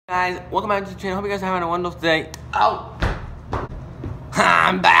Guys, welcome back to the channel. Hope you guys are having a wonderful day. Oh!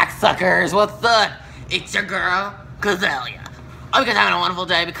 I'm back, suckers. What's up? It's your girl, Gazelle. Hope you guys are having a wonderful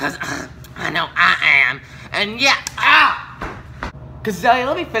day because I know I am. And yeah, Gazelle,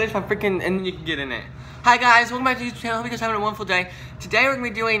 let me finish my freaking, and then you can get in it. Hi guys, welcome back to the channel. Hope you guys are having a wonderful day. Today we're going to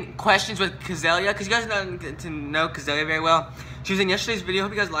be doing questions with Gazelle, because you guys get to know Gazelle very well. She was in yesterday's video.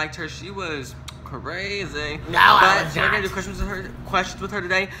 Hope you guys liked her. She was crazy. No, I was not. We're gonna do questions with her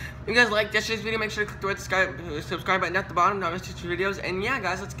today. If you guys liked yesterday's video, make sure to click the red subscribe button at the bottom. Not miss future videos. And yeah,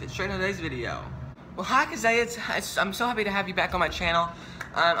 guys, let's get straight into today's video. Well, hi, Gazelle. I'm so happy to have you back on my channel.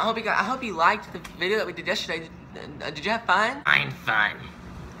 I hope you liked the video that we did yesterday. Did you have fun? I'm fun.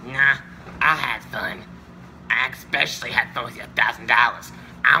 Nah, I had fun. I especially had fun with your $1,000.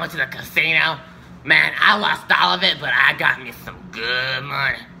 I went to the casino. Man, I lost all of it, but I got me some good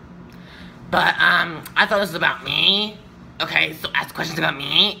money. But, I thought this was about me. Okay, so ask questions about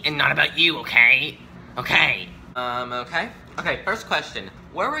me and not about you, okay? Okay. Okay. Okay, first question.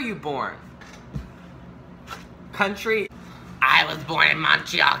 Where were you born? Country? I was born in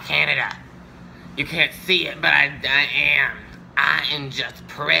Montreal, Canada. You can't see it, but I am. I am just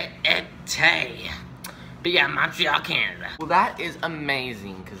pretty. But yeah, Montreal, Canada. Well, that is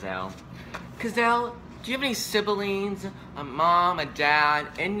amazing, Gazelle. Gazelle, do you have any siblings, a mom, a dad,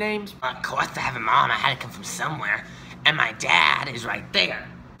 and names? Of course I have a mom. I had to come from somewhere. And my dad is right there.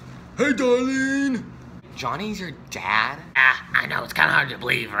 Hey, darling. Johnny's your dad? I know. It's kind of hard to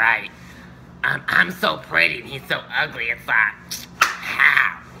believe, right? I'm so pretty and he's so ugly. It's like,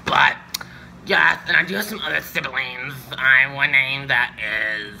 how? But, yes, and I do have some other siblings. I have one name that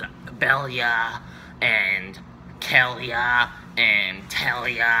is Belia and Kelia and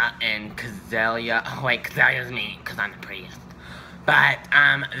Telia and Cazelia. Oh wait, Cazelia's me, because I'm the prettiest. But,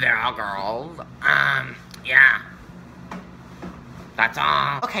 they're all girls. Yeah. That's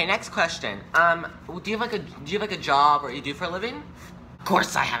all. Okay, next question. Do you have like a job or you do for a living? Of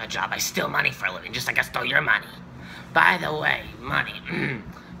course I have a job. I steal money for a living, just like I stole your money. By the way, money.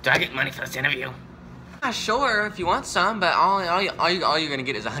 Do I get money for this interview? Sure, if you want some, but all you're gonna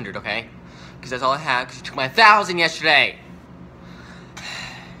get is 100, okay? Because that's all I have, because you took my 1,000 yesterday.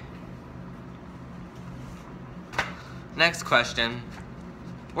 Next question.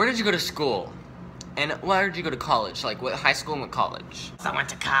 Where did you go to school? And where did you go to college? Like, what high school and what college? So I went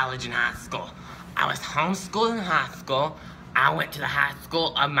to college and high school. I was homeschooled in high school. I went to the high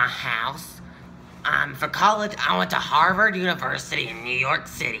school of my house. For college, I went to Harvard University in New York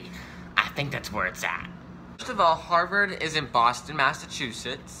City. I think that's where it's at. First of all, Harvard is in Boston,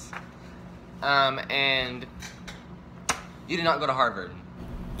 Massachusetts. And you did not go to Harvard.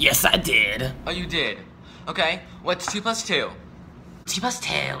 Yes, I did. Oh, you did? Okay, what's 2 plus 2? 2 plus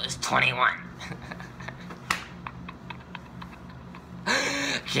 2 is 21.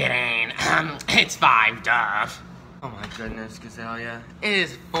 Kidding. It's 5, duh. Oh my goodness, Gazelle. It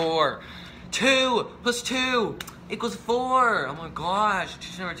is 4. 2 plus 2 equals 4. Oh my gosh,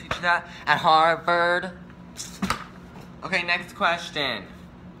 did you never teach that at Harvard? Okay, next question.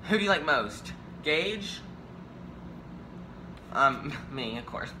 Who do you like most? Gage? Me, of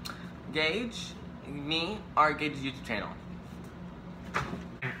course. Gage, me, or Gage's YouTube channel?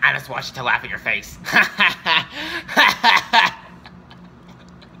 I just watched it to laugh at your face.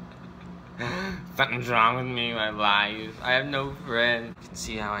 Something's wrong with me, my life. I have no friends. You can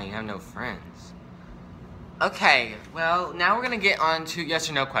see how I have no friends. Okay, well, now we're gonna get on to yes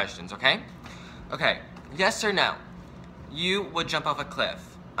or no questions, okay? Okay, yes or no. You would jump off a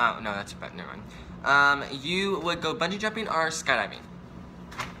cliff. Oh, no, that's about, never mind. You would go bungee jumping or skydiving?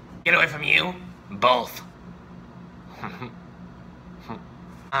 Get away from you? Both.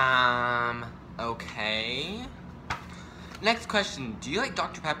 Okay. Next question, do you like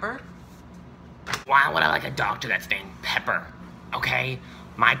Dr. Pepper? Why would I like a doctor that's named Pepper? Okay?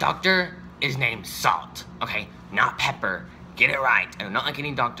 My doctor is named Salt. Okay? Not Pepper. Get it right. And I'm not like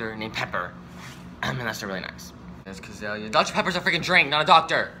any doctor named Pepper. Unless they're really nice. That's Gazelle. Dr. Pepper's a freaking drink, not a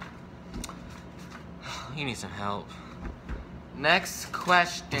doctor. You need some help. Next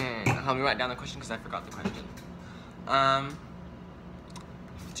question. Let me write down the question because I forgot the question.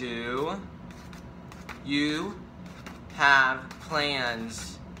 Do you have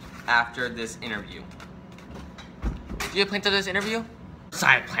plans after this interview? Do you have plans after this interview?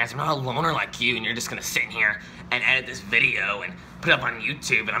 Side plans. I'm not a loner like you, and you're just gonna sit in here and edit this video and put it up on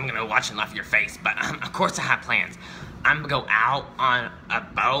YouTube, and I'm gonna watch and laugh at your face. But of course I have plans. I'm gonna go out on a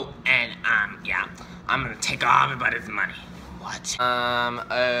boat, and yeah, I'm gonna take all everybody's money. What?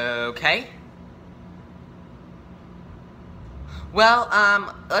 Okay. Well,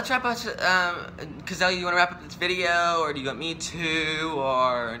 let's wrap up. Gazelle, you want to wrap up this video, or do you want me to,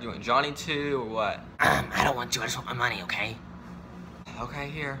 or do you want Johnny to, or what? I don't want you. I just want my money, okay? Okay,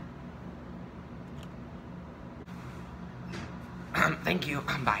 here. Thank you.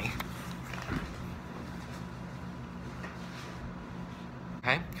 Bye.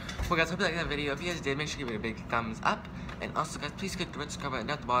 Okay. Well, guys, hope you liked that video. If you guys did, make sure you give it a big thumbs up. And also, guys, please click the red subscribe button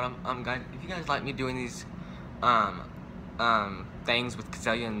down at the bottom. Guys, if you guys like me doing these, things with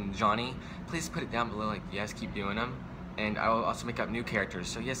Gazelle and Johnny, please put it down below. Like, you guys keep doing them. And I will also make up new characters.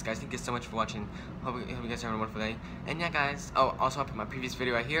 So, yes, guys, thank you so much for watching. Hope you guys are having a wonderful day. And, yeah, guys. Oh, also, I'll put my previous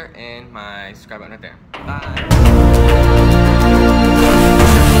video right here and my subscribe button right there. Bye.